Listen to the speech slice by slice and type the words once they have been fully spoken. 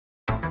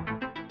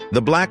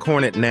The Black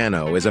Hornet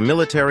Nano is a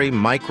military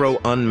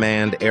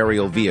micro-unmanned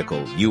aerial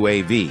vehicle,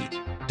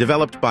 UAV,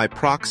 developed by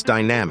Prox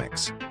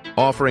Dynamics,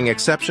 offering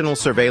exceptional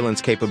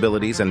surveillance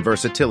capabilities and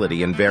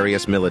versatility in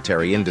various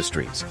military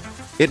industries.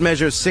 It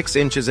measures 6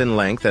 inches in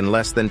length and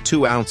less than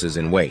 2 ounces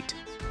in weight.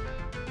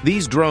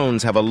 These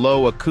drones have a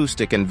low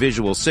acoustic and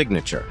visual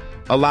signature,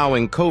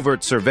 allowing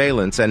covert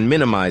surveillance and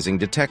minimizing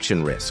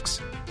detection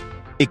risks.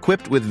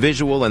 Equipped with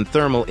visual and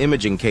thermal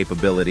imaging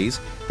capabilities,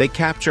 they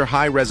capture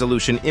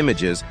high-resolution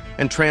images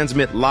and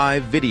transmit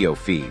live video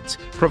feeds,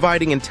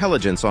 providing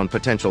intelligence on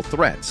potential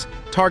threats,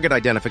 target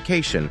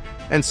identification,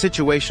 and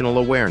situational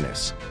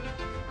awareness.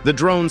 The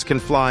drones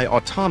can fly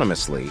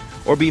autonomously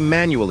or be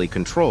manually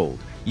controlled,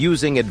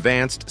 using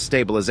advanced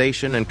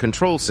stabilization and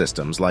control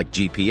systems like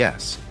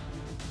GPS.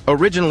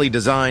 Originally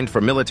designed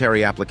for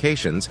military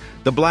applications,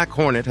 the Black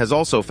Hornet has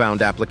also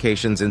found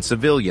applications in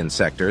civilian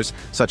sectors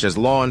such as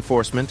law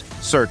enforcement,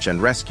 search and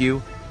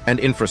rescue, and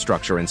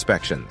infrastructure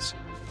inspections.